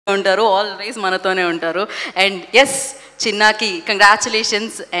ఉంటారు, ఆల్వేస్ మనతోనే ఉంటారు. And yes, చిన్నాకి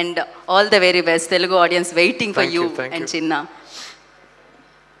congratulations and all the very best. Telugu audience waiting for you and చిన్న.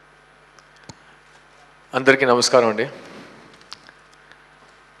 అందరికీ నమస్కారం అండి.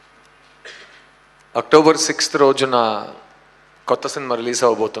 అక్టోబర్ 6th రోజున కొత్త సినిమా రిలీజ్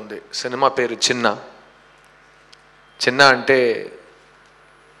అవ్వబోతుంది. సినిమా పేరు చిన్న. చిన్న అంటే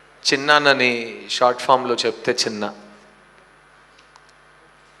చిన్నానని షార్ట్ ఫామ్లో చెప్తే చిన్న.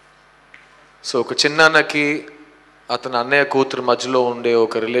 సో ఒక చిన్నాన్నకి అతని అన్నయ్య కూతురు మధ్యలో ఉండే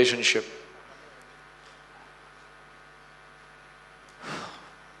ఒక రిలేషన్షిప్.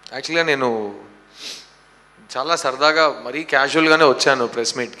 యాక్చువల్గా నేను చాలా సరదాగా మరీ క్యాజువల్గానే వచ్చాను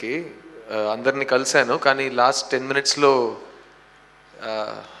ప్రెస్ మీట్కి, అందరినీ కలిశాను. కానీ లాస్ట్ 10 minutesలో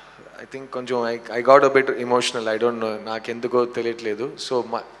ఐ థింక్ కొంచెం I got a bit emotional. I don't know, నాకెందుకో తెలియట్లేదు. సో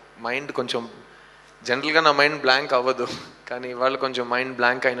మైండ్ కొంచెం, జనరల్గా నా మైండ్ బ్లాంక్ అవ్వదు, కానీ ఇవాళ కొంచెం మైండ్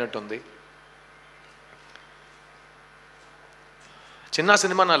బ్లాంక్ అయినట్టుంది. చిన్న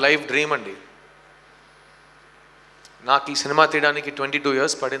సినిమా నా లైఫ్ డ్రీమ్ అండి. నాకు ఈ సినిమా తీయడానికి 22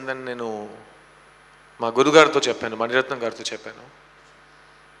 years పడిందని నేను మా గురుగారితో చెప్పాను, మణిరత్నం గారితో చెప్పాను.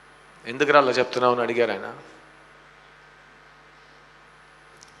 ఎందుకు అలా చెప్తున్నావు అని అడిగారు ఆయన.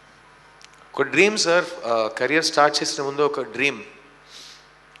 ఒక డ్రీమ్ సార్, కెరియర్ స్టార్ట్ చేసిన ముందు ఒక డ్రీమ్.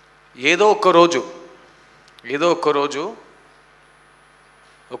 ఏదో ఒక్క రోజు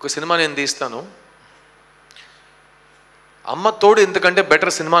ఒక సినిమా నేను తీస్తాను. అమ్మ తోడు, ఎందుకంటే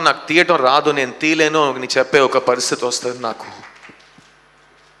బెటర్ సినిమా నాకు తీయటం రాదు, నేను తీయలేను అని చెప్పే ఒక పరిస్థితి వస్తుంది నాకు.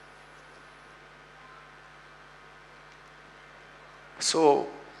 సో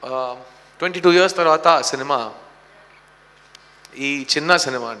 22 years తర్వాత ఆ సినిమా, ఈ చిన్న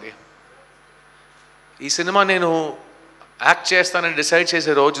సినిమా అండి. ఈ సినిమా నేను యాక్ట్ చేస్తానని డిసైడ్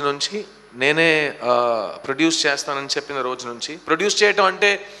చేసే రోజు నుంచి, నేనే ప్రొడ్యూస్ చేస్తానని చెప్పిన రోజు నుంచి. ప్రొడ్యూస్ చేయటం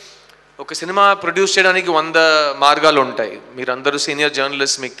అంటే, ఒక సినిమా ప్రొడ్యూస్ చేయడానికి 100 మార్గాలు ఉంటాయి. మీరందరూ సీనియర్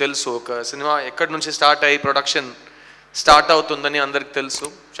జర్నలిస్ట్, మీకు తెలుసు. ఒక సినిమా ఎక్కడి నుంచి స్టార్ట్ అయ్యి ప్రొడక్షన్ స్టార్ట్ అవుతుందని అందరికి తెలుసు.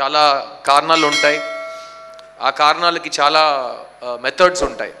 చాలా కారణాలు ఉంటాయి, ఆ కారణాలకి చాలా మెథడ్స్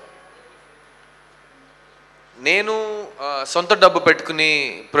ఉంటాయి. నేను సొంత డబ్బు పెట్టుకుని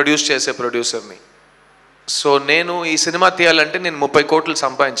ప్రొడ్యూస్ చేసే ప్రొడ్యూసర్ని. సో నేను ఈ సినిమా తీయాలంటే నేను 30 కోట్లు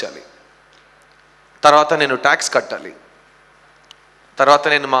సంపాదించాలి, తర్వాత నేను ట్యాక్స్ కట్టాలి, తర్వాత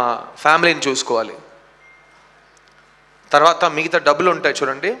నేను మా ఫ్యామిలీని చూసుకోవాలి, తర్వాత మిగతా డబ్బులు ఉంటాయి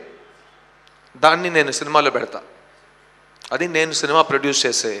చూడండి, దాన్ని నేను సినిమాలో పెడతా. అది నేను సినిమా ప్రొడ్యూస్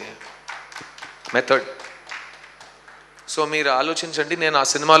చేసే మెథడ్. సో మీరు ఆలోచించండి, నేను ఆ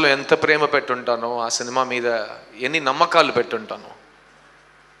సినిమాలో ఎంత ప్రేమ పెట్టుంటానో, ఆ సినిమా మీద ఎన్ని నమ్మకాలు పెట్టుంటానో.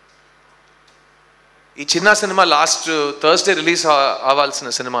 ఈ చిన్న సినిమా లాస్ట్ థర్స్డే రిలీజ్ అవ్వాల్సిన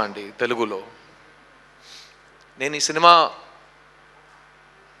సినిమా అండి తెలుగులో. నేను ఈ సినిమా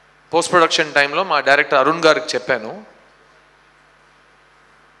పోస్ట్ ప్రొడక్షన్ టైంలో మా డైరెక్టర్ అరుణ్ గారికి చెప్పాను,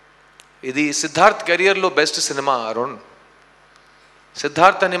 ఇది సిద్ధార్థ్ కెరియర్లో బెస్ట్ సినిమా అరుణ్.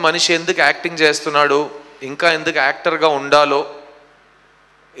 సిద్ధార్థ్ అనే మనిషి ఎందుకు యాక్టింగ్ చేస్తున్నాడు, ఇంకా ఎందుకు యాక్టర్గా ఉండాలో,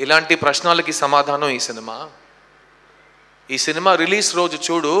 ఇలాంటి ప్రశ్నలకి సమాధానం ఈ సినిమా. ఈ సినిమా రిలీజ్ రోజు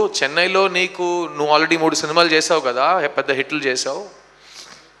చూడు, చెన్నైలో నువ్వు ఆల్రెడీ 3 సినిమాలు చేసావు కదా, పెద్ద హిట్లు చేసావు,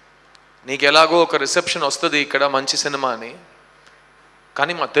 నీకు ఎలాగో ఒక రిసెప్షన్ వస్తుంది ఇక్కడ మంచి సినిమా అని.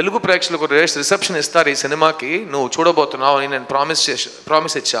 కానీ మా తెలుగు ప్రేక్షకులకు రిసెప్షన్ ఇస్తారు ఈ సినిమాకి, నువ్వు చూడబోతున్నావు అని నేను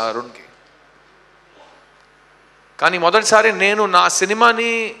ప్రామిస్ ఇచ్చా అరుణ్కి. కానీ మొదటిసారి నేను నా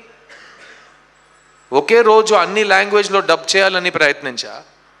సినిమాని ఒకే రోజు అన్ని లాంగ్వేజ్లో డబ్ చేయాలని ప్రయత్నించా.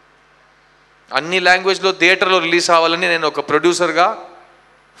 అన్ని లాంగ్వేజ్లో థియేటర్లో రిలీజ్ అవ్వాలని నేను ఒక ప్రొడ్యూసర్గా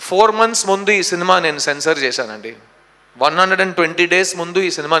 4 months ముందు ఈ సినిమా నేను సెన్సర్ చేశానండి. 120 days ముందు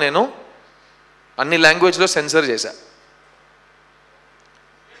ఈ సినిమా నేను అన్ని లాంగ్వేజ్లో సెన్సర్ చేశా.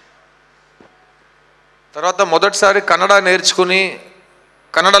 తర్వాత మొదటిసారి కన్నడ నేర్చుకుని,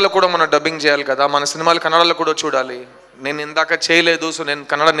 కన్నడలో కూడా మనం డబ్బింగ్ చేయాలి కదా, మన సినిమాలు కన్నడలో కూడా చూడాలి. నేను ఇందాక చేయలేదు, సో నేను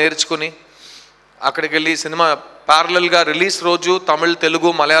కన్నడ నేర్చుకుని అక్కడికి వెళ్ళి సినిమా ప్యారలల్గా రిలీజ్ రోజు తమిళ్, తెలుగు,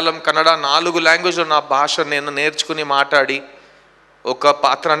 మలయాళం, కన్నడ 4 లాంగ్వేజ్లో నా భాష నేను నేర్చుకుని మాట్లాడి ఒక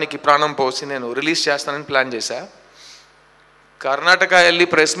పాత్రానికి ప్రాణం పోసి నేను రిలీజ్ చేస్తానని ప్లాన్ చేశా. కర్ణాటక వెళ్ళి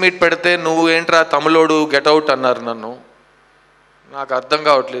ప్రెస్ మీట్ పెడితే, నువ్వు ఏంట్రా తమిళోడు గెట్అవుట్ అన్నారు నన్ను. నాకు అర్థం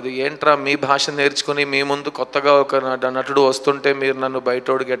కావట్లేదు, ఏంట్రా మీ భాష నేర్చుకుని మీ ముందు కొత్తగా ఒక నటుడు వస్తుంటే మీరు నన్ను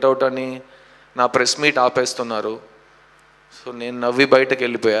బయటోడు గెట్అవుట్ అని నా ప్రెస్ మీట్ ఆపేస్తున్నారు. సో నేను నవ్వి బయటకు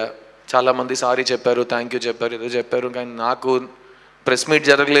వెళ్ళిపోయా. చాలామంది సారీ చెప్పారు, థ్యాంక్ యూ చెప్పారు, ఏదో చెప్పారు, కానీ నాకు ప్రెస్ మీట్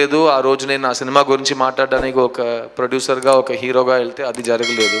జరగలేదు. ఆ రోజు నేను నా సినిమా గురించి మాట్లాడడానికి ఒక ప్రొడ్యూసర్గా, ఒక హీరోగా వెళ్తే అది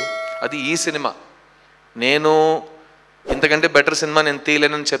జరగలేదు. అది ఈ సినిమా. నేను ఇంతకంటే బెటర్ సినిమా నేను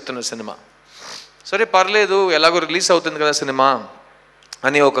తీయలేనని చెప్తున్న సినిమా. సరే పర్లేదు, ఎలాగో రిలీజ్ అవుతుంది కదా సినిమా,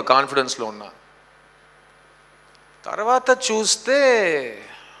 అని ఒక కాన్ఫిడెన్స్లో ఉన్నా. తర్వాత చూస్తే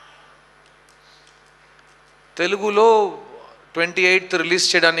తెలుగులో 28th రిలీజ్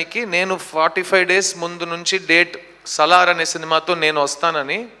చేయడానికి నేను 45 days ముందు నుంచి డేట్, సలార్ అనే సినిమాతో నేను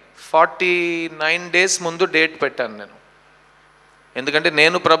వస్తానని 49 days ముందు డేట్ పెట్టాను నేను. ఎందుకంటే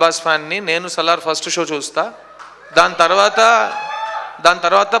నేను ప్రభాస్ ఫ్యాన్ని, నేను సలార్ ఫస్ట్ షో చూస్తా, దాని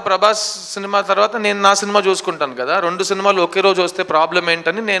తర్వాత ప్రభాస్ సినిమా తర్వాత నేను నా సినిమా చూసుకుంటాను కదా, 2 సినిమాలు ఒకే రోజు వస్తే ప్రాబ్లం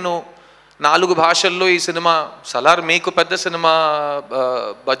ఏంటని నేను 4 భాషల్లో ఈ సినిమా, సలార్ మీకు పెద్ద సినిమా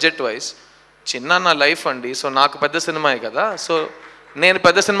బడ్జెట్ వైజ్, చిన్న నా లైఫ్ అండి, సో నాకు పెద్ద సినిమాయే కదా, సో నేను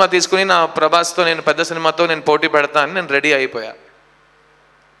పెద్ద సినిమా తీసుకుని నా ప్రభాస్తో నేను పెద్ద సినిమాతో నేను పోటీ పెడతా అని నేను రెడీ అయిపోయా.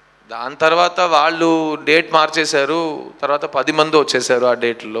 దాని తర్వాత వాళ్ళు డేట్ మార్చేశారు, తర్వాత 10 మంది వచ్చేసారు ఆ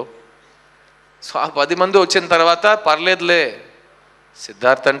డేట్లో. సో ఆ 10 మంది వచ్చిన తర్వాత పర్లేదులే,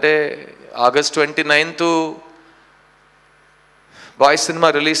 సిద్ధార్థ్ అంటే August 29th boys cinema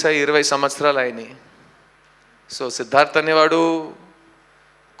release అయ్యి 20 సంవత్సరాలు అయినాయి. సో సిద్ధార్థ్ అనేవాడు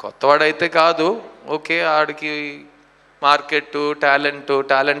కొత్తవాడైతే కాదు, ఓకే, ఆడికి మార్కెట్,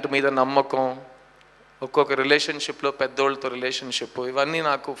 టాలెంట్ మీద నమ్మకం, ఒక్కొక్క రిలేషన్షిప్లో పెద్దోళ్ళతో రిలేషన్షిప్, ఇవన్నీ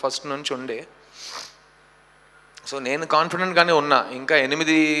నాకు ఫస్ట్ నుంచి ఉండే. సో నేను కాన్ఫిడెంట్గానే ఉన్నా, ఇంకా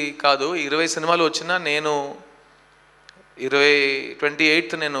 8 కాదు 20 సినిమాలు వచ్చినా నేను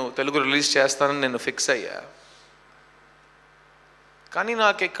 28th నేను తెలుగు రిలీజ్ చేస్తానని నేను ఫిక్స్ అయ్యా. కానీ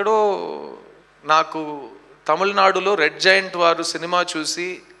నాకు తమిళనాడులో రెడ్ జాయింట్ వారు సినిమా చూసి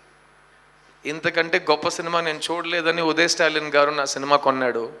ఇంతకంటే గొప్ప సినిమా నేను చూడలేదని ఉదయ్ స్టాలిన్ గారు నా సినిమా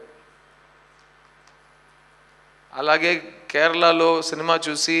కొన్నాడు. అలాగే కేరళలో సినిమా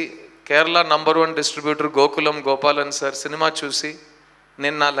చూసి Kerala number 1 distributor Gokulam Gopalan sir cinema చూసి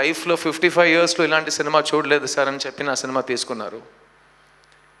నేను నా లైఫ్లో 55 yearsలో ఇలాంటి సినిమా చూడలేదు సార్ అని చెప్పి నా సినిమా తీసుకున్నారు.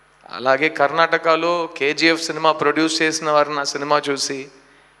 అలాగే కర్ణాటకలో KGF సినిమా ప్రొడ్యూస్ చేసిన వారు నా సినిమా చూసి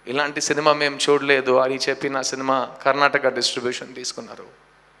ఇలాంటి సినిమా మేము చూడలేదు అని చెప్పి నా సినిమా కర్ణాటక డిస్ట్రిబ్యూషన్ తీసుకున్నారు.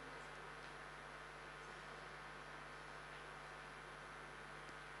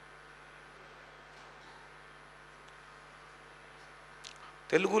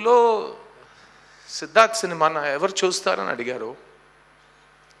 తెలుగులో సిద్ధార్థ్ సినిమా ఎవరు చూస్తారని అడిగారు.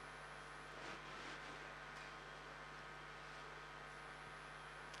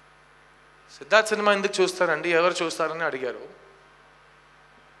 సిద్ధార్థ్ సినిమా ఎందుకు చూస్తారండి, ఎవరు చూస్తారని అడిగారు.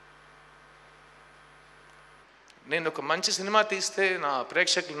 నేను ఒక మంచి సినిమా తీస్తే నా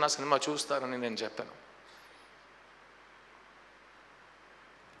ప్రేక్షకులు నా సినిమా చూస్తారని నేను చెప్పాను.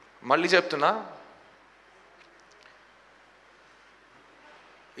 మళ్ళీ చెప్తున్నా,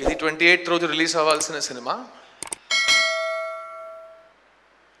 ఇది 28th రోజు రిలీజ్ అవ్వాల్సిన సినిమా.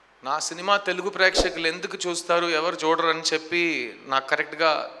 నా సినిమా తెలుగు ప్రేక్షకులు ఎందుకు చూస్తారు, ఎవరు చూడరు అని చెప్పి నాకు కరెక్ట్గా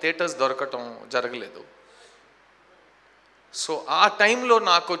థియేటర్స్ దొరకటం జరగలేదు. సో ఆ టైంలో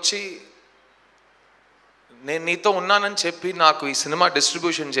నాకు వచ్చి నేను నీతో ఉన్నానని చెప్పి నాకు ఈ సినిమా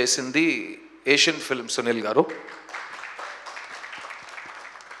డిస్ట్రిబ్యూషన్ చేసింది ఏషియన్ ఫిల్మ్ సునీల్ గారు.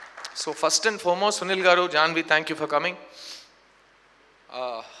 So first and foremost Sunil గారు, Janhvi, thank you for coming.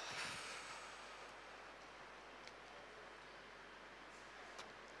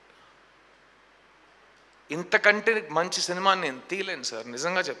 ఇంతకంటే మంచి సినిమా నేను తీయలేను సార్,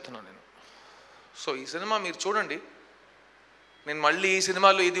 నిజంగా చెప్తున్నాను నేను. సో ఈ సినిమా మీరు చూడండి. నేను మళ్ళీ ఈ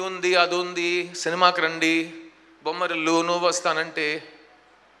సినిమాలో ఇది ఉంది అది ఉంది, సినిమాకి రండి, బొమ్మరిల్లు, నువ్వు వస్తానంటే,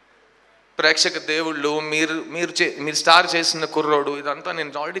 ప్రేక్షక దేవుళ్ళు, మీరు స్టార్ చేసిన కుర్రోడు, ఇదంతా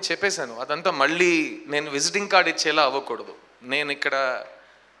నేను ఆల్రెడీ చెప్పేశాను. అదంతా మళ్ళీ నేను విజిటింగ్ కార్డ్ ఇచ్చేలా అవ్వకూడదు. నేను ఇక్కడ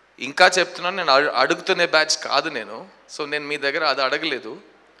ఇంకా చెప్తున్నాను, నేను అడుగుతునే బ్యాచ్ కాదు నేను. సో నేను మీ దగ్గర అది అడగలేదు.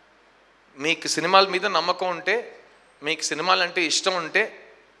 మీకు సినిమాల మీద నమ్మకం ఉంటే, మీకు సినిమాలు అంటే ఇష్టం ఉంటే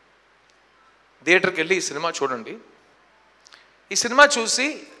థియేటర్కి వెళ్ళి ఈ సినిమా చూడండి. ఈ సినిమా చూసి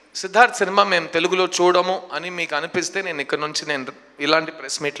సిద్ధార్థ్ సినిమా మేము తెలుగులో చూడము అని మీకు అనిపిస్తే నేను ఇక్కడ నుంచి ఇలాంటి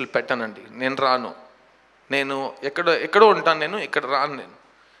ప్రెస్ మీట్లు పెట్టానండి. నేను రాను, నేను ఎక్కడో ఉంటాను, నేను ఇక్కడ రాను నేను.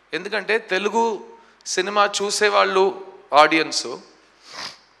 ఎందుకంటే తెలుగు సినిమా చూసేవాళ్ళు ఆడియన్సు,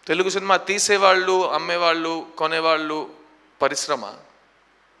 తెలుగు సినిమా తీసేవాళ్ళు, అమ్మేవాళ్ళు, కొనేవాళ్ళు పరిశ్రమ,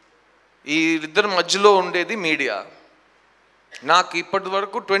 ఈ ఇద్దరి మధ్యలో ఉండేది మీడియా. నాకు ఇప్పటి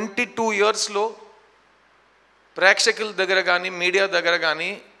వరకు 22 yearsలో ప్రేక్షకుల దగ్గర కానీ మీడియా దగ్గర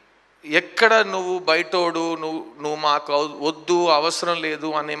కానీ ఎక్కడ నువ్వు బయటోడు, నువ్వు మాకు వద్దు, అవసరం లేదు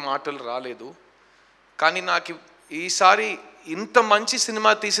అనే మాటలు రాలేదు. కానీ నాకు ఈసారి ఇంత మంచి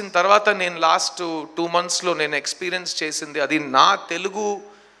సినిమా తీసిన తర్వాత నేను లాస్ట్ 2 monthsలో నేను ఎక్స్పీరియన్స్ చేసింది, అది నా తెలుగు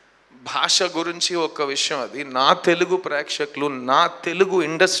భాష గురించి ఒక విషయం, అది నా తెలుగు ప్రేక్షకులు, నా తెలుగు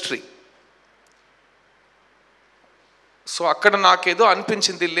ఇండస్ట్రీ. సో అక్కడ నాకేదో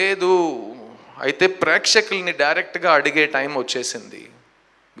అనిపించింది, లేదు అయితే ప్రేక్షకుల్ని డైరెక్ట్గా అడిగే టైం వచ్చేసింది.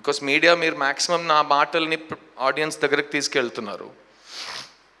 బికాస్ మీడియా మీరు మ్యాక్సిమం నా మాటల్ని ఆడియన్స్ దగ్గరకు తీసుకెళ్తున్నారు.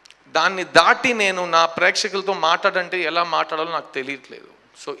 దాన్ని దాటి నేను నా ప్రేక్షకులతో మాట్లాడంటే ఎలా మాట్లాడాలో నాకు తెలియట్లేదు.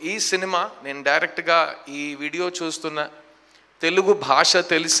 సో ఈ సినిమా నేను డైరెక్ట్గా ఈ వీడియో చూస్తున్న తెలుగు భాష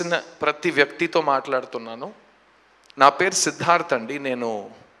తెలిసిన ప్రతి వ్యక్తితో మాట్లాడుతున్నాను. నా పేరు సిద్ధార్థ్ అండి. నేను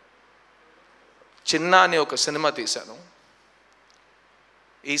చిన్న అని ఒక సినిమా తీశాను.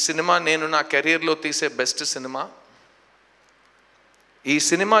 ఈ సినిమా నేను నా కెరీర్లో తీసే బెస్ట్ సినిమా. ఈ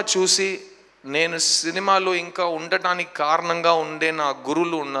సినిమా చూసి నేను సినిమాలో ఇంకా ఉండటానికి కారణంగా ఉండే నా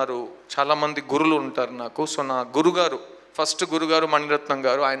గురువులు ఉన్నారు. చాలామంది గురువులు ఉంటారు నాకు. సో నా గురుగారు, ఫస్ట్ గురుగారు మణిరత్నం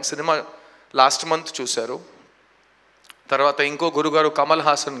గారు, ఆయన సినిమా లాస్ట్ మంత్ చూశారు. తర్వాత ఇంకో గురుగారు కమల్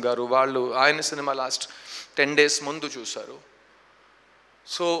హాసన్ గారు, వాళ్ళు ఆయన సినిమా లాస్ట్ 10 days ముందు చూశారు.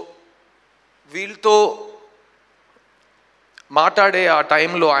 సో వీళ్ళతో మాట్లాడే ఆ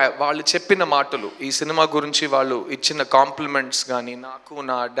టైంలో వాళ్ళు చెప్పిన మాటలు, ఈ సినిమా గురించి వాళ్ళు ఇచ్చిన కాంప్లిమెంట్స్ కానీ, నాకు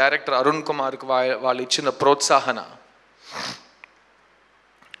నా డైరెక్టర్ అరుణ్ కుమార్కి వాళ్ళు ఇచ్చిన ప్రోత్సాహన,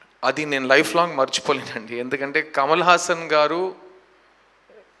 అది నేను లైఫ్ లాంగ్ మర్చిపోలేనండి. ఎందుకంటే కమల్ హాసన్ గారు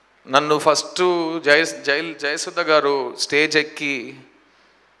నన్ను ఫస్ట్ జయసుధ గారు స్టేజ్ ఎక్కి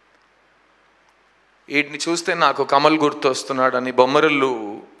వీటిని చూస్తే నాకు కమల్ గుర్తు వస్తున్నాడని బొమ్మరిల్లు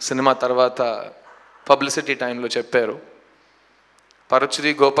సినిమా తర్వాత పబ్లిసిటీ టైంలో చెప్పారు.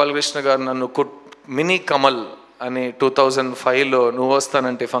 పరచురి గోపాలకృష్ణ గారు నన్ను మినీ కమల్ అని 2005లో నువ్వు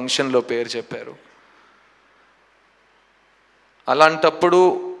వస్తానంటే ఫంక్షన్లో పేరు చెప్పారు. అలాంటప్పుడు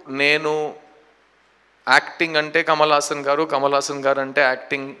నేను యాక్టింగ్ అంటే కమల్ హాసన్ గారు అంటే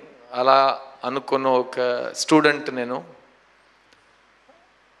యాక్టింగ్ అలా అనుకున్న ఒక స్టూడెంట్ నేను.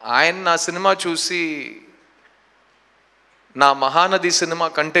 ఆయన నా సినిమా చూసి నా మహానది సినిమా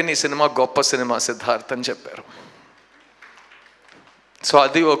కంటే నీ సినిమా గొప్ప సినిమా సిద్ధార్థ్ అని చెప్పారు. సో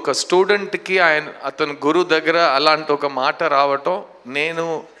అది ఒక స్టూడెంట్కి అతను గురువు దగ్గర అలాంటి ఒక మాట రావటం, నేను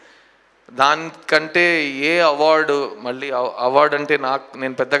దానికంటే ఏ అవార్డు, మళ్ళీ అవార్డు అంటే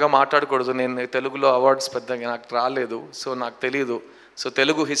నేను పెద్దగా మాట్లాడకూడదు, నేను తెలుగులో అవార్డ్స్ పెద్దగా నాకు రాలేదు, సో నాకు తెలియదు. సో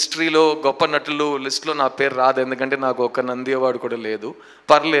తెలుగు హిస్టరీలో గొప్ప నటులు లిస్ట్లో నా పేరు రాదు, ఎందుకంటే నాకు ఒక నంది అవార్డు కూడా లేదు.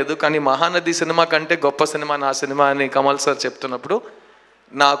 పర్లేదు, కానీ మహానది సినిమా కంటే గొప్ప సినిమా నా సినిమా అని కమల్ సార్ చెప్తున్నప్పుడు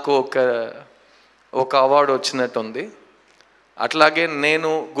నాకు ఒక అవార్డు వచ్చినట్టుంది. అట్లాగే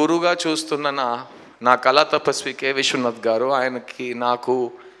నేను గురువుగా చూస్తున్న నా కళా తపస్వి కె విశ్వనాథ్ గారు, ఆయనకి నాకు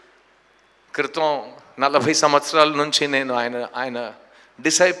క్రితం 40 సంవత్సరాల నుంచి నేను ఆయన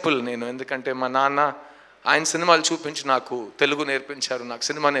డిసైపుల్ నేను. ఎందుకంటే మా నాన్న ఆయన సినిమాలు చూపించి నాకు తెలుగు నేర్పించారు, నాకు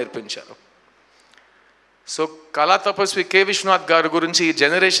సినిమా నేర్పించారు. సో కళా తపస్వి కె విశ్వనాథ్ గారి గురించి ఈ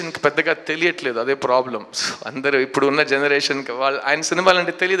జనరేషన్కి పెద్దగా తెలియట్లేదు, అదే ప్రాబ్లం. అందరూ ఇప్పుడు ఉన్న జనరేషన్కి ఆయన సినిమాలు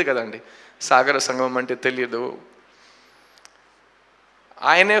అంటే తెలియదు కదండి. సాగర సంగమం అంటే తెలియదు.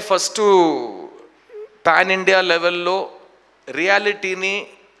 ఆయనే ఫస్ట్ పాన్ ఇండియా లెవెల్లో రియాలిటీని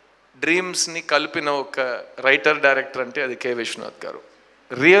డ్రీమ్స్ని కలిపిన ఒక రైటర్ డైరెక్టర్ అంటే అది కె విశ్వనాథ్ గారు.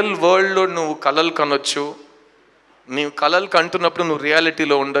 రియల్ వరల్డ్లో నువ్వు కళలు కనొచ్చు, నీవు కళలు కంటున్నప్పుడు నువ్వు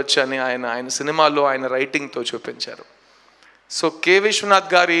రియాలిటీలో ఉండొచ్చు అని ఆయన సినిమాలో ఆయన రైటింగ్తో చూపించారు. సో కె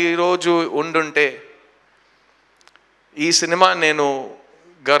విశ్వనాథ్ గారు ఈరోజు ఉండుంటే ఈ సినిమా నేను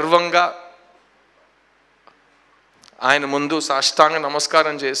గర్వంగా ఆయన ముందు సాష్టాంగ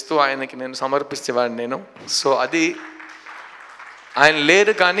నమస్కారం చేస్తూ ఆయనకి నేను సమర్పిస్తేవాడిని నేను. సో అది ఆయన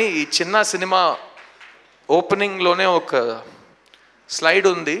లేరు, కానీ ఈ చిన్న సినిమా ఓపెనింగ్లోనే ఒక స్లైడ్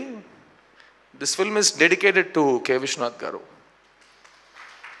ఉంది, this film is dedicated to K Vishwanath గారు.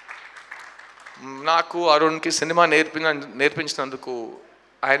 నాకు అరుణ్కి సినిమా నేర్పించినందుకు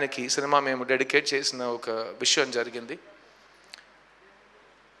ఆయనకి సినిమా మేము డెడికేట్ చేసిన ఒక విషయం జరిగింది.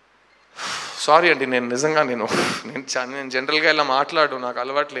 సారీ అండి, నేను నిజంగా నేను జనరల్గా ఇలా మాట్లాడు, నాకు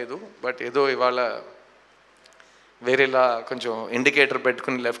అలవాట్లేదు. బట్ ఏదో ఇవాళ వేరేలా కొంచెం ఇండికేటర్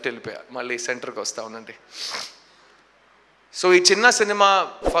పెట్టుకుని లెఫ్ట్ వెళ్ళిపోయా, మళ్ళీ సెంటర్కి వస్తా ఉండండి. సో ఈ చిన్న సినిమా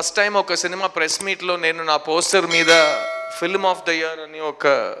ఫస్ట్ టైం ఒక సినిమా ప్రెస్ మీట్లో నేను నా పోస్టర్ మీద ఫిల్మ్ ఆఫ్ ద ఇయర్ అని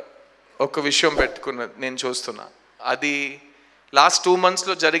ఒక విషయం నేను చూస్తున్నా. అది లాస్ట్ 2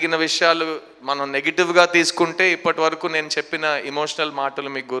 monthsలో జరిగిన విషయాలు మనం నెగిటివ్గా తీసుకుంటే ఇప్పటి వరకు నేను చెప్పిన ఇమోషనల్ మాటలు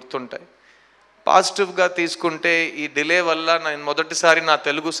మీకు గుర్తుంటాయి. పాజిటివ్గా తీసుకుంటే ఈ డిలే వల్ల నేను మొదటిసారి నా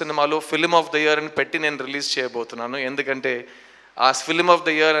తెలుగు సినిమాలో ఫిల్మ్ ఆఫ్ ద ఇయర్ అని పెట్టి నేను రిలీజ్ చేయబోతున్నాను. ఎందుకంటే ఆ ఫిల్మ్ ఆఫ్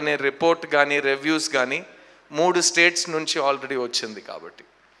ద ఇయర్ అనే రిపోర్ట్ కానీ రివ్యూస్ కానీ 3 states నుంచి ఆల్రెడీ వచ్చింది కాబట్టి.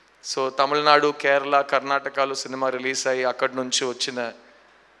 సో తమిళనాడు, కేరళ, కర్ణాటకలో సినిమా రిలీజ్ అయ్యి అక్కడి నుంచి వచ్చిన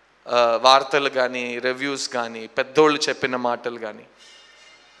వార్తలు కానీ రివ్యూస్ కానీ పెద్దోళ్ళు చెప్పిన మాటలు కానీ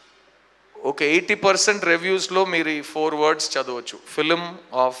ఒక 80% రివ్యూస్లో మీరు ఈ 4 words చదవచ్చు, ఫిల్మ్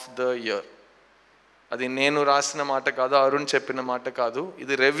ఆఫ్ ద ఇయర్. అది నేను రాసిన మాట కాదు, అరుణ్ చెప్పిన మాట కాదు,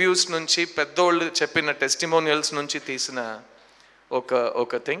 ఇది రివ్యూస్ నుంచి పెద్దోళ్ళు చెప్పిన టెస్టిమోనియల్స్ నుంచి తీసిన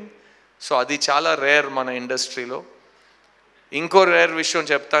ఒక థింగ్. సో అది చాలా రేర్ మన ఇండస్ట్రీలో. ఇంకో రేర్ విషయం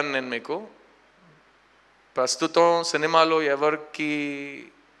చెప్తాను నేను మీకు. ప్రస్తుతం సినిమాలో ఎవరికి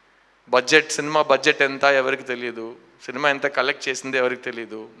సినిమా బడ్జెట్ ఎంత ఎవరికి తెలియదు, సినిమా ఎంత కలెక్ట్ చేసింది ఎవరికి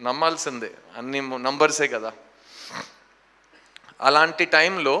తెలియదు. నమ్మాల్సిందే, అన్ని నంబర్సే కదా. అలాంటి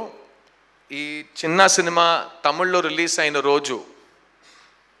టైంలో ఈ చిన్న సినిమా తమిళ్లో రిలీజ్ అయిన రోజు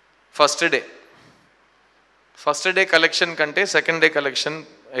ఫస్ట్ డే కలెక్షన్ కంటే సెకండ్ డే కలెక్షన్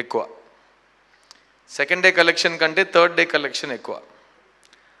ఎక్కువ, సెకండ్ డే కలెక్షన్ కంటే థర్డ్ డే కలెక్షన్ ఎక్కువ,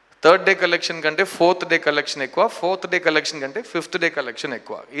 థర్డ్ డే కలెక్షన్ కంటే ఫోర్త్ డే కలెక్షన్ ఎక్కువ, ఫోర్త్ డే కలెక్షన్ కంటే ఫిఫ్త్ డే కలెక్షన్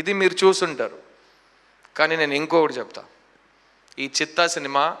ఎక్కువ. ఇది మీరు చూసుంటారు. కానీ నేను ఇంకొకటి చెప్తా. ఈ చిత్తా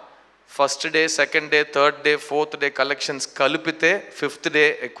cinema first day, second day, third day, fourth day collections కలిపితే ఫిఫ్త్ డే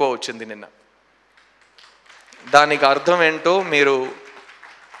ఎక్కువ వచ్చింది నిన్న. దానికి అర్థం ఏంటో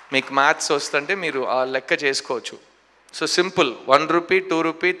మీకు మ్యాథ్స్ వస్తుంటే మీరు ఆ లెక్క చేసుకోవచ్చు. So simple, 1 rupee, 2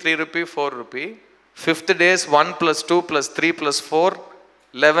 rupee, 3 rupee, 4 rupee. Fifth days 1 + 2 + 3 + 4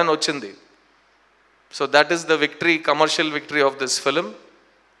 11 వచ్చింది. So that is the victory, commercial victory of this film.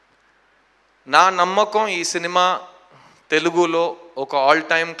 నా నమ్మకం ఈ సినిమా తెలుగులో ఒక all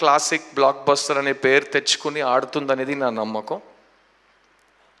time classic block buster అనే పేరు తెచ్చుకుని ఆడుతుందనేది నా నమ్మకం.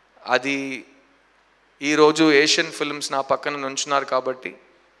 అది ఈరోజు ఏషియన్ ఫిల్మ్స్ నా పక్కన నుంచున్నారు కాబట్టి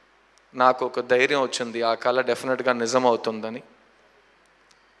నాకు ఒక ధైర్యం వచ్చింది, ఆ కళ డెఫినెట్గా నిజం అవుతుందని.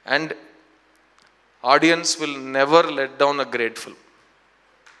 And audience will never let down a great film.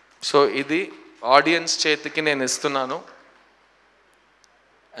 So ఇది ఆడియన్స్ చేతికి నేను ఇస్తున్నాను.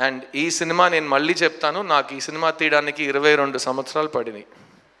 అండ్ ఈ సినిమా నేను మళ్ళీ చెప్తాను, నాకు ఈ సినిమా తీయడానికి 22 సంవత్సరాలు పడినాయి.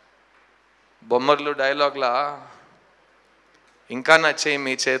 బొమ్మర్లు డైలాగ్లా ఇంకా నా చేయి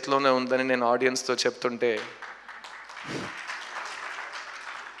మీ చేతిలోనే ఉందని నేను ఆడియన్స్తో చెప్తుంటే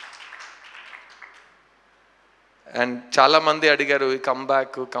అండ్ చాలామంది అడిగారు ఈ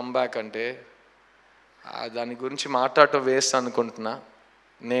కమ్బ్యాక్ అంటే దాని గురించి మాట్లాడటం వేస్ట్ అనుకుంటున్నా.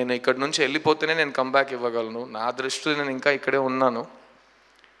 నేను ఇక్కడి నుంచి వెళ్ళిపోతేనే నేను కమ్బ్యాక్ ఇవ్వగలను. నా దృష్టిలో నేను ఇంకా ఇక్కడే ఉన్నాను.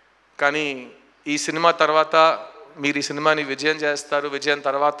 కానీ ఈ సినిమా తర్వాత మీరు ఈ సినిమాని విజయం చేస్తారు, విజయం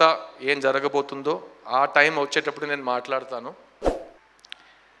తర్వాత ఏం జరగబోతుందో ఆ టైం వచ్చేటప్పుడు నేను మాట్లాడతాను.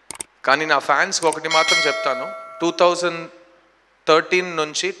 కానీ నా ఫ్యాన్స్కి ఒకటి మాత్రం చెప్తాను, 2013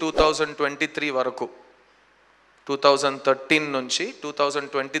 నుంచి 2023 వరకు 2013 నుంచి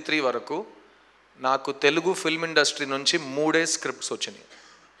 2023 వరకు నాకు తెలుగు ఫిల్మ్ ఇండస్ట్రీ నుంచి 3 స్క్రిప్ట్స్ వచ్చినాయి.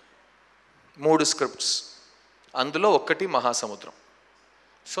 3 స్క్రిప్ట్స్, అందులో ఒకటి మహాసముద్రం.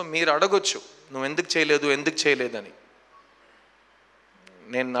 సో మీరు అడగొచ్చు నువ్వు ఎందుకు చేయలేదని.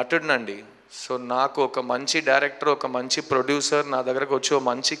 నేను నటుడినండి. సో నాకు ఒక మంచి డైరెక్టర్, ఒక మంచి ప్రొడ్యూసర్ నా దగ్గరకు వచ్చి ఒక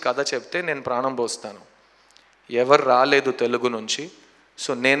మంచి కథ చెప్తే నేను ప్రాణం పోస్తాను. ఎవరు రాలేదు తెలుగు నుంచి,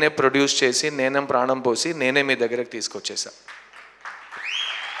 సో నేనే ప్రొడ్యూస్ చేసి, నేనే ప్రాణం పోసి, నేనే మీ దగ్గరకు తీసుకొచ్చేసా.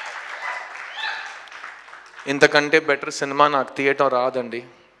 ఇంతకంటే బెటర్ సినిమా నాకు తీయటం రాదండి.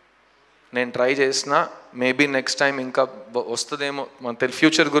 నేను ట్రై చేసిన, మేబీ నెక్స్ట్ టైం ఇంకా వస్తుందేమో, మన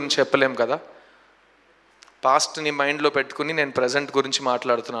ఫ్యూచర్ గురించి చెప్పలేం కదా. పాస్ట్ని మైండ్లో పెట్టుకుని నేను ప్రజెంట్ గురించి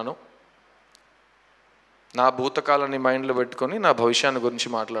మాట్లాడుతున్నాను. నా భూతకాలాన్ని మైండ్లో పెట్టుకొని నా భవిష్యాన్ని గురించి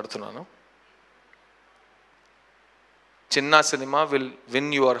మాట్లాడుతున్నాను. చిన్న cinema will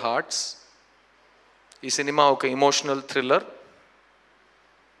win your hearts. ఈ సినిమా ఒక ఇమోషనల్ థ్రిల్లర్.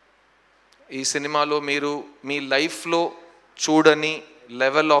 ఈ సినిమాలో మీరు మీ లైఫ్లో చూడని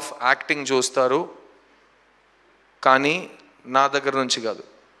లెవెల్ ఆఫ్ యాక్టింగ్ చూస్తారు, కానీ నా దగ్గర నుంచి కాదు.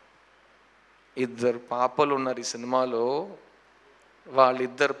 2 పాపలు ఉన్నారు ఈ సినిమాలో,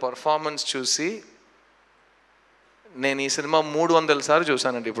 వాళ్ళిద్దరు పర్ఫార్మెన్స్ చూసి నేను ఈ సినిమా 300 సార్లు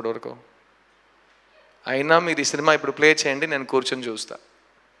చూశానండి ఇప్పటివరకు. అయినా మీరు ఈ సినిమా ఇప్పుడు ప్లే చేయండి, నేను కూర్చొని చూస్తా.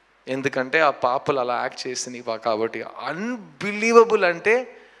 ఎందుకంటే ఆ పాపలు అలా యాక్ట్ చేసినవి కాబట్టి. అన్బిలీవబుల్. అంటే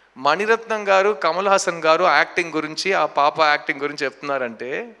మణిరత్నం గారు, కమల్ హాసన్ గారు యాక్టింగ్ గురించి, ఆ పాప యాక్టింగ్ గురించి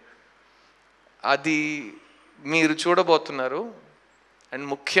చెప్తున్నారంటే అది మీరు చూడబోతున్నారు. అండ్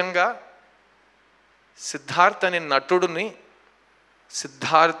ముఖ్యంగా సిద్ధార్థ్ అనే నటుడిని,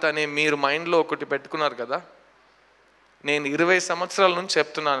 సిద్ధార్థ్ అనే మీరు మైండ్లో ఒకటి పెట్టుకున్నారు కదా. నేను 20 సంవత్సరాల నుంచి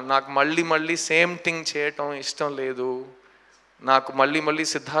చెప్తున్నాను, నాకు మళ్ళీ సేమ్ థింగ్ చేయటం ఇష్టం లేదు, నాకు మళ్ళీ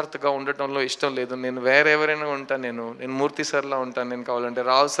సిద్ధార్థ్గా ఉండటంలో ఇష్టం లేదు. నేను ఎవరైనా ఉంటాను, నేను మూర్తి సార్లా ఉంటాను, నేను కావాలంటే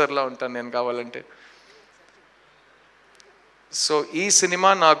రావు సార్లా ఉంటాను, నేను కావాలంటే. సో ఈ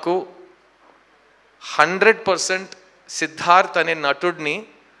సినిమా నాకు 100% సిద్ధార్థ్ అనే నటుడిని,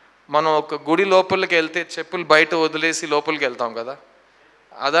 మనం ఒక గుడి లోపలికి వెళ్తే చెప్పులు బయట వదిలేసి లోపలికి వెళ్తాం కదా,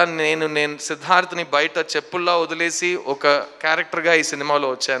 అదా నేను సిద్ధార్థ్ని బయట చెప్పుల్లా వదిలేసి ఒక క్యారెక్టర్గా ఈ సినిమాలో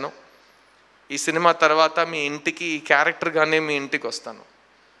వచ్చాను. ఈ సినిమా తర్వాత మీ ఇంటికి ఈ క్యారెక్టర్గానే మీ ఇంటికి వస్తాను.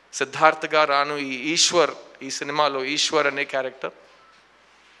 సిద్ధార్థ్గా రాను. ఈ సినిమాలో ఈశ్వర్ అనే క్యారెక్టర్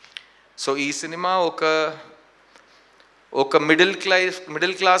సో ఈ సినిమా ఒక మిడిల్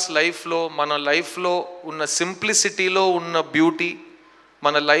క్లాస్ లైఫ్లో, మన లైఫ్లో ఉన్న సింప్లిసిటీలో ఉన్న బ్యూటీ,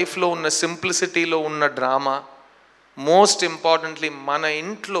 మన లైఫ్లో ఉన్న సింప్లిసిటీలో ఉన్న డ్రామా, మోస్ట్ ఇంపార్టెంట్లీ మన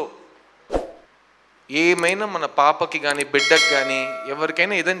ఇంట్లో ఏమైనా మన పాపకి కానీ బిడ్డకి కానీ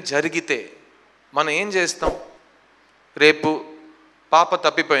ఎవరికైనా ఏదైనా జరిగితే మనం ఏం చేస్తాం? రేపు పాప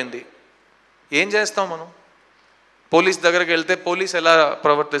తప్పిపోయింది, ఏం చేస్తాం మనం? పోలీస్ దగ్గరికి వెళ్తే పోలీస్ ఎలా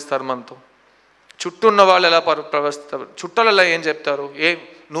ప్రవర్తిస్తారు మనతో? చుట్టూ ఉన్న వాళ్ళు ఎలా ప్రవర్తిస్తారు? చుట్టాలలో ఏం చెప్తారు?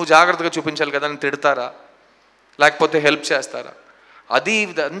 నువ్వు జాగ్రత్తగా చూపించాలి కదా అని తిడతారా? లేకపోతే హెల్ప్ చేస్తారా? అది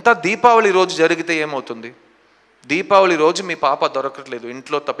అంతా దీపావళి రోజు జరిగితే ఏమవుతుంది? దీపావళి రోజు మీ పాప దొరకట్లేదు,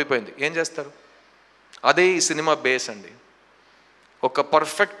 ఇంట్లో తప్పిపోయింది, ఏం చేస్తారు? అదే ఈ సినిమా బేస్ అండి. ఒక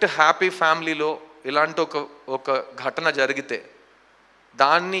పర్ఫెక్ట్ హ్యాపీ ఫ్యామిలీలో ఇలాంటి ఒక ఘటన జరిగితే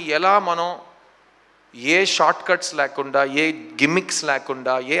దాన్ని ఎలా మనం ఏ షార్ట్ కట్స్ లేకుండా, ఏ గిమిక్స్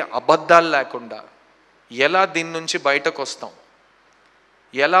లేకుండా, ఏ అబద్ధాలు లేకుండా ఎలా దీని నుంచి బయటకు వస్తాం,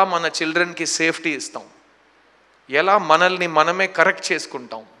 ఎలా మన చిల్డ్రన్కి సేఫ్టీ ఇస్తాం, ఎలా మనల్ని మనమే కరెక్ట్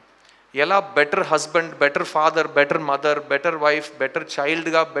చేసుకుంటాం, ఎలా better husband, better father, better mother, better wife, better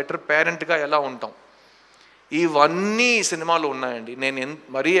చైల్డ్గా, better పేరెంట్గా ఎలా ఉంటాం, ఇవన్నీ ఈ సినిమాలో ఉన్నాయండి. నేను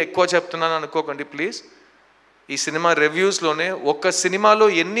మరీ ఎక్కువ చెప్తున్నాను అనుకోకండి ప్లీజ్. ఈ సినిమా రివ్యూస్లోనే ఒక సినిమాలో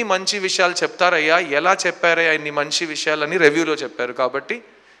ఎన్ని మంచి విషయాలు చెప్తారయ్యా, ఎలా చెప్పారయ్యా ఇన్ని మంచి విషయాలని రివ్యూలో చెప్పారు. కాబట్టి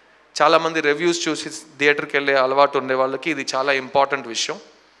చాలామంది రివ్యూస్ చూసి థియేటర్కి వెళ్ళే అలవాటు ఉండే వాళ్ళకి ఇది చాలా ఇంపార్టెంట్ విషయం.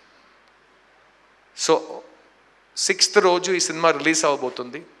 సో 6th రోజు ఈ సినిమా రిలీజ్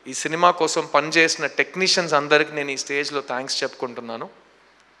అవ్వబోతుంది. ఈ సినిమా కోసం పనిచేసిన టెక్నీషియన్స్ అందరికీ నేను ఈ స్టేజ్లో థ్యాంక్స్ చెప్పుకుంటున్నాను.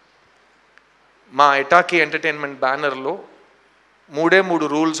 మా ఎటాకీ ఎంటర్టైన్మెంట్ బ్యానర్లో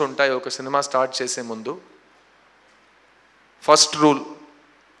 3 రూల్స్ ఉంటాయి ఒక సినిమా స్టార్ట్ చేసే ముందు. ఫస్ట్ రూల్,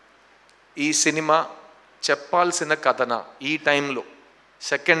 ఈ సినిమా చెప్పాల్సిన కథన ఈ టైంలో.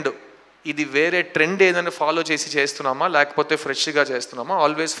 సెకండ్, ఇది వేరే ట్రెండ్ ఏదైనా ఫాలో చేసి చేస్తున్నామా లేకపోతే ఫ్రెష్గా చేస్తున్నామా,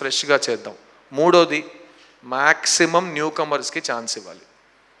 ఆల్వేస్ ఫ్రెష్గా చేద్దాం. మూడోది, మ్యాక్సిమం న్యూ కమర్స్కి ఛాన్స్ ఇవ్వాలి.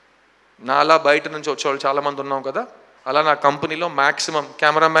 నాలా బయట నుంచి వచ్చేవాళ్ళు చాలామంది ఉన్నాం కదా, అలా నా కంపెనీలో maximum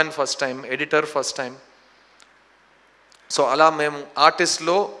cameraman first time, editor first time. So అలా మేము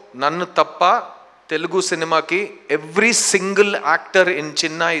ఆర్టిస్ట్లో నన్ను తప్ప తెలుగు సినిమాకి every single actor in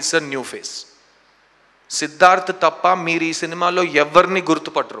Chinna is a new face. Siddharth తప్ప మీరు ఈ సినిమాలో ఎవరిని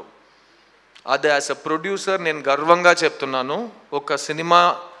గుర్తుపట్టరు. అది యాజ్ అ ప్రొడ్యూసర్ నేను గర్వంగా చెప్తున్నాను. ఒక సినిమా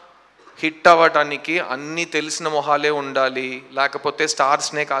హిట్ అవ్వటానికి అన్నీ తెలిసిన మొహాలే ఉండాలి, లేకపోతే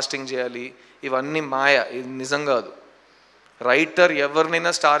స్టార్స్నే కాస్టింగ్ చేయాలి, ఇవన్నీ మాయ, ఇది నిజం కాదు. రైటర్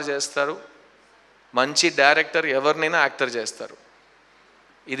ఎవరినైనా స్టార్ చేస్తారు, మంచి డైరెక్టర్ ఎవరినైనా యాక్టర్ చేస్తారు.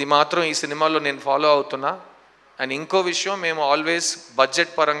 ఇది మాత్రం ఈ సినిమాలో నేను ఫాలో అవుతున్నా. అండ్ ఇంకో విషయం, మేము ఆల్వేస్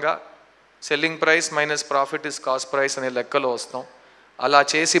బడ్జెట్ పరంగా selling price minus profit is cost price అనే లెక్కలో వస్తాం. అలా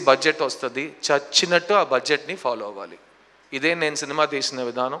చేసి బడ్జెట్ వస్తుంది, చచ్చినట్టు ఆ బడ్జెట్ని ఫాలో అవ్వాలి. ఇదే నేను సినిమా తీసిన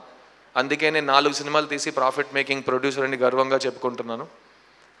విధానం. అందుకే నేను 4 సినిమాలు తీసి ప్రాఫిట్ మేకింగ్ ప్రొడ్యూసర్ అని గర్వంగా చెప్పుకుంటున్నాను.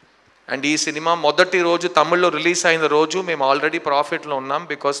 అండ్ ఈ సినిమా మొదటి రోజు తమిళ్లో రిలీజ్ అయిన రోజు మేము ఆల్రెడీ ప్రాఫిట్లో ఉన్నాం,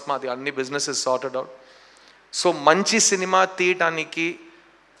 బికాస్ మాది అన్ని బిజినెసెస్ సార్టెడ్ అవుట్. సో మంచి సినిమా తీయటానికి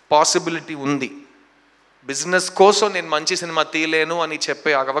పాసిబిలిటీ ఉంది. బిజినెస్ కోసం నేను మంచి సినిమా తీయలేను అని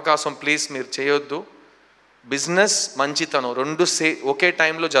చెప్పే అవకాశం ప్లీజ్ మీరు చేయొద్దు. బిజినెస్, మంచితనం రెండు ఒకే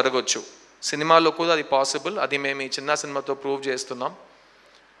టైంలో జరగవచ్చు. సినిమాలో కూడా అది పాసిబుల్. అది మేము ఈ చిన్న సినిమాతో ప్రూవ్ చేస్తున్నాం.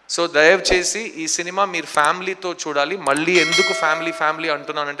 సో దయచేసి ఈ సినిమా మీరు ఫ్యామిలీతో చూడాలి. మళ్ళీ ఎందుకు ఫ్యామిలీ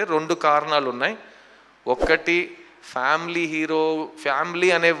అంటున్నానంటే 2 కారణాలు ఉన్నాయి. ఒకటి, ఫ్యామిలీ హీరో, ఫ్యామిలీ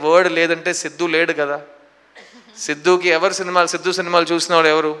అనే వర్డ్ లేదంటే సిద్ధు లేడు కదా. సిద్ధుకి సిద్ధు సినిమాలు చూసిన వాళ్ళు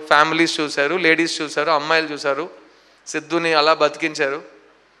ఎవరు? ఫ్యామిలీస్ చూశారు, లేడీస్ చూశారు, అమ్మాయిలు చూశారు, సిద్ధుని అలా బతికించారు.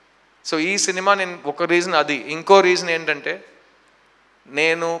 సో ఈ సినిమా నేను ఒక రీజన్ అది. ఇంకో రీజన్ ఏంటంటే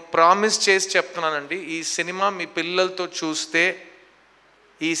నేను ప్రామిస్ చేసి చెప్తున్నానండి, ఈ సినిమా మీ పిల్లలతో చూస్తే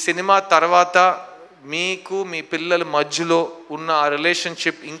ఈ సినిమా తర్వాత మీకు మీ పిల్లల మధ్యలో ఉన్న ఆ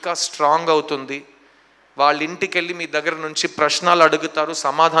రిలేషన్షిప్ ఇంకా స్ట్రాంగ్ అవుతుంది. వాళ్ళ ఇంటికి వెళ్ళి మీ దగ్గర నుంచి ప్రశ్నలు అడుగుతారు,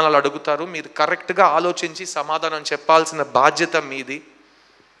 సమాధానాలు అడుగుతారు. మీరు కరెక్ట్గా ఆలోచించి సమాధానం చెప్పాల్సిన బాధ్యత మీది.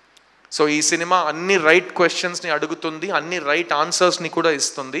 సో ఈ సినిమా అన్ని రైట్ క్వశ్చన్స్ని అడుగుతుంది, అన్ని రైట్ ఆన్సర్స్ని కూడా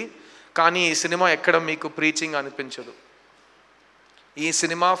ఇస్తుంది. కానీ ఈ సినిమా ఎక్కడ మీకు ప్రీచింగ్ అనిపించదు. ఈ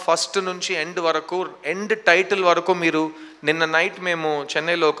సినిమా ఫస్ట్ నుంచి ఎండ్ వరకు, ఎండ్ టైటిల్ వరకు మీరు నిన్న నైట్ మేము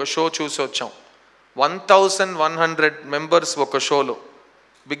చెన్నైలో ఒక షో చూసి వచ్చాం. 1100 మెంబర్స్ ఒక షోలో,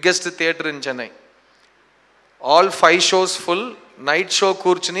 biggest theatre in Chennai. All 5 shows full. Night show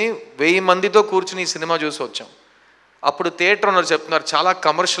కూర్చుని 1000 మందితో కూర్చుని ఈ సినిమా చూసి వచ్చాం. అప్పుడు థియేటర్ ఓనర్ చెప్తున్నారు, చాలా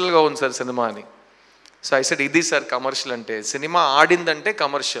కమర్షియల్గా ఉంది సార్ సినిమా అని. సో ఐ సెడ్, ఇది సార్ కమర్షియల్ అంటే, సినిమా ఆడిందంటే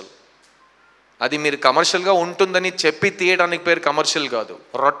కమర్షియల్. అది మీరు కమర్షియల్గా ఉంటుందని చెప్పి తీయడానికి పేరు కమర్షియల్ కాదు,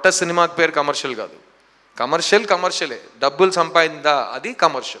 రొట్ట సినిమాకి పేరు కమర్షియల్ కాదు. కమర్షియలే, డబ్బులు సంపాదిందా అది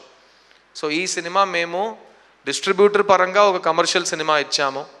కమర్షియల్. సో ఈ సినిమా మేము డిస్ట్రిబ్యూటర్ పరంగా ఒక కమర్షియల్ సినిమా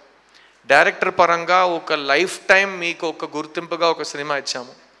ఇచ్చాము, డైరెక్టర్ పరంగా ఒక లైఫ్ టైం మీకు ఒక గుర్తింపుగా ఒక సినిమా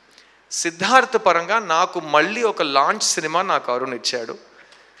ఇచ్చాము. సిద్ధార్థ్ పరంగా నాకు మళ్ళీ ఒక లాంచ్ సినిమా నాకు అరుణ్ ఇచ్చాడు.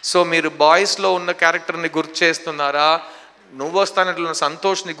 సో మీరు బాయ్స్లో ఉన్న క్యారెక్టర్ని గుర్తు చేస్తున్నారా, నువ్వు వస్తానట్లో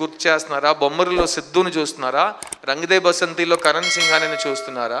సంతోష్ని గుర్తు చేస్తున్నారా, బొమ్మరిలో సిద్ధుని చూస్తున్నారా, రంగదే బసంతిలో కరణ్ సింహాని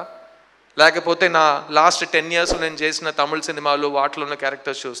చూస్తున్నారా, లేకపోతే నా లాస్ట్ 10 years నేను చేసిన తమిళ సినిమాలు వాటిలో ఉన్న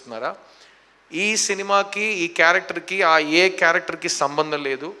క్యారెక్టర్స్ చూస్తున్నారా? ఈ సినిమాకి ఈ క్యారెక్టర్కి ఏ క్యారెక్టర్కి సంబంధం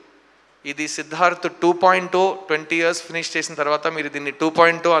లేదు. ఇది సిద్ధార్థ్ 2.0 20 years ఫినిష్ చేసిన తర్వాత మీరు దీన్ని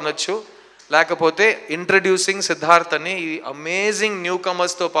 2.0 అనొచ్చు, లేకపోతే ఇంట్రడ్యూసింగ్ సిద్ధార్థ్ అని ఈ అమేజింగ్ న్యూ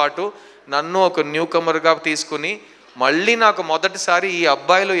కమర్స్తో పాటు నన్ను ఒక న్యూ కమర్గా తీసుకుని మళ్ళీ నాకు మొదటిసారి ఈ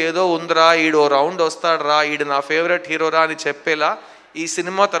అబ్బాయిలో ఏదో ఉందిరా, ఈడో రౌండ్ వస్తాడరా, ఈడు నా ఫేవరెట్ హీరోరా అని చెప్పేలా ఈ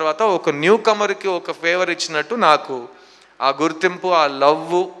సినిమా తర్వాత ఒక న్యూ కమర్కి ఒక ఫేవర్ ఇచ్చినట్టు నాకు ఆ గుర్తింపు, ఆ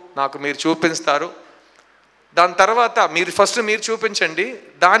లవ్ నాకు మీరు చూపిస్తారు. దాని తర్వాత మీరు ఫస్ట్ మీరు చూపించండి,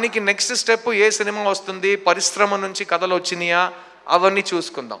 దానికి నెక్స్ట్ స్టెప్ ఏ సినిమా వస్తుంది, పరిశ్రమ నుంచి కథలు వచ్చినాయా అవన్నీ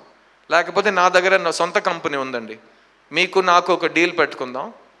చూసుకుందాం. లేకపోతే నా దగ్గర నా సొంత కంపెనీ ఉందండి, మీకు నాకు ఒక డీల్ పెట్టుకుందాం.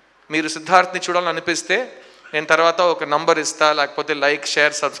 మీరు సిద్ధార్థ్ని చూడాలని అనిపిస్తే నేను తర్వాత ఒక నంబర్ ఇస్తా, లేకపోతే లైక్,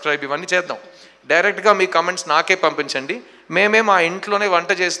 షేర్, సబ్స్క్రైబ్ ఇవన్నీ చేద్దాం. డైరెక్ట్గా మీ కమెంట్స్ నాకే పంపించండి, మేమే మా ఇంట్లోనే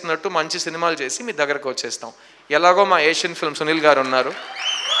వంట చేస్తున్నట్టు మంచి సినిమాలు చేసి మీ దగ్గరకు వచ్చేస్తాం. ఎలాగో మా ఏషియన్ ఫిల్మ్ సునీల్ గారు ఉన్నారు.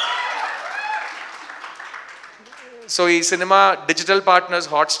 సో ఈ సినిమా డిజిటల్ పార్ట్నర్స్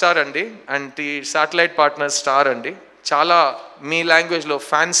హాట్స్టార్ అండి, అండ్ ఈ శాటిలైట్ పార్ట్నర్స్ స్టార్ అండి. చాలా మీ లాంగ్వేజ్లో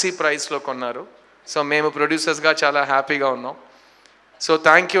ఫ్యాన్సీ ప్రైస్లో కొన్నారు. సో మేము ప్రొడ్యూసర్స్గా చాలా హ్యాపీగా ఉన్నాం. సో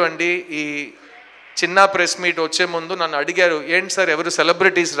థ్యాంక్ యూ అండి. ఈ చిన్న ప్రెస్ మీట్ వచ్చే ముందు నన్ను అడిగారు, ఏంటి సార్ ఎవరు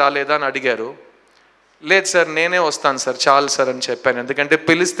సెలబ్రిటీస్ రాలేదా అని అడిగారు. లేదు సార్ నేనే వస్తాను సార్ చాలు సార్ అని చెప్పాను. ఎందుకంటే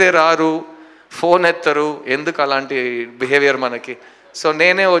పిలిస్తే రారు, ఫోన్ ఎత్తరు, ఎందుకు అలాంటి బిహేవియర్ మనకి. సో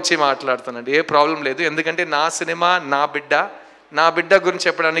నేనే వచ్చి మాట్లాడుతానండి, ఏ ప్రాబ్లం లేదు. ఎందుకంటే నా సినిమా నా బిడ్డ గురించి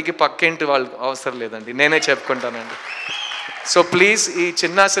చెప్పడానికి పక్కింటి వాళ్ళు అవసరం లేదండి, నేనే చెప్పుకుంటానండి. సో ప్లీజ్ ఈ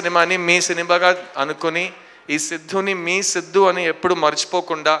చిన్న సినిమాని మీ సినిమాగా అనుకుని ఈ సిద్ధుని మీ సిద్ధు అని ఎప్పుడు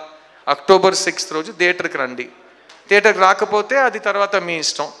మర్చిపోకుండా October 6th రోజు థియేటర్కి రండి. థియేటర్కి రాకపోతే అది తర్వాత మీ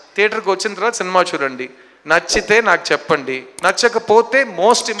ఇష్టం. థియేటర్కి వచ్చిన తర్వాత సినిమా చూడండి, నచ్చితే నాకు చెప్పండి, నచ్చకపోతే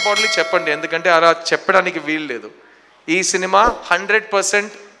మోస్ట్ ఇంపార్టెంట్లీ చెప్పండి, ఎందుకంటే అలా చెప్పడానికి వీలు లేదు. ఈ cinema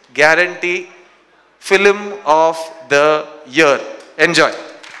 100% guarantee film of the year. Enjoy.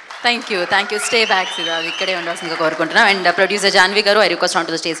 Thank you. Stay back Siddharth, ఇక్కడే ఉండాల్సిందిగా కోరుకుంటున్నాం. అండ్ ప్రొడ్యూసర్ జాన్వి గారు, I request on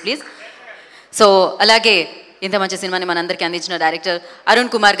to the stage please. So అలాగే ఇంత మంచి సినిమాని మనందరికీ అందించిన డైరెక్టర్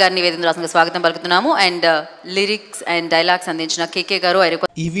అరుణ్ కుమార్ గారిని వేదిక రాసిన స్వాగతం పలుకుతున్నాము. అండ్ లిరిక్స్ అండ్ డైలాగ్స్ అందించిన కేకే గారు,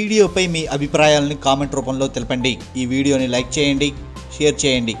 ఈ వీడియోపై మీ అభిప్రాయాలను కామెంట్ రూపంలో తెలపండి. ఈ వీడియోని లైక్ చేయండి, షేర్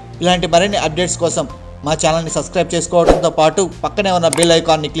చేయండి. ఇలాంటి మరిన్ని అప్డేట్స్ కోసం మా ఛానల్ని సబ్స్క్రైబ్ చేసుకోవడంతో పాటు పక్కనే ఉన్న బెల్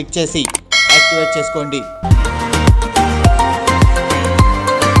ఐకాన్ని క్లిక్ చేసి యాక్టివేట్ చేసుకోండి.